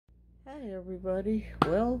Hi everybody.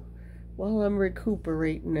 Well, while I'm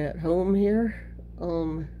recuperating at home here,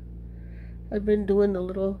 I've been doing the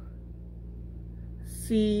little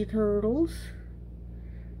sea turtles,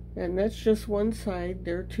 and that's just one side.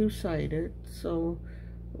 They're two-sided, so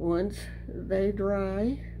once they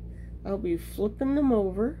dry, I'll be flipping them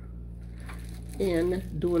over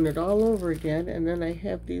and doing it all over again. And then I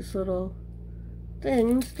have these little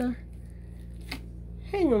things to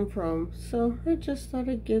hang them from. So I just thought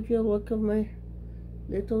I'd give you a look of my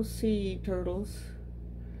little sea turtles.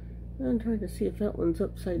 I'm trying to see if that one's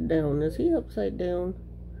upside down. Is he upside down?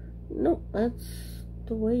 Nope, that's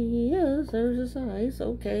the way he is. There's his eyes.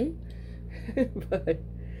 Okay. But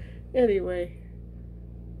anyway,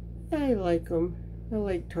 I like them. I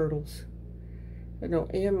like turtles. I know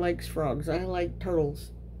Ann likes frogs. I like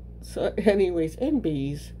turtles. So anyways, and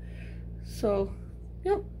bees. So,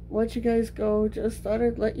 yep, let you guys go. Just thought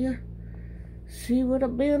I'd let you see what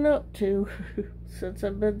I've been up to since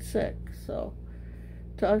I've been sick. So,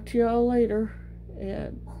 talk to y'all later,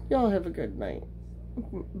 and y'all have a good night.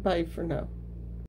 Bye for now.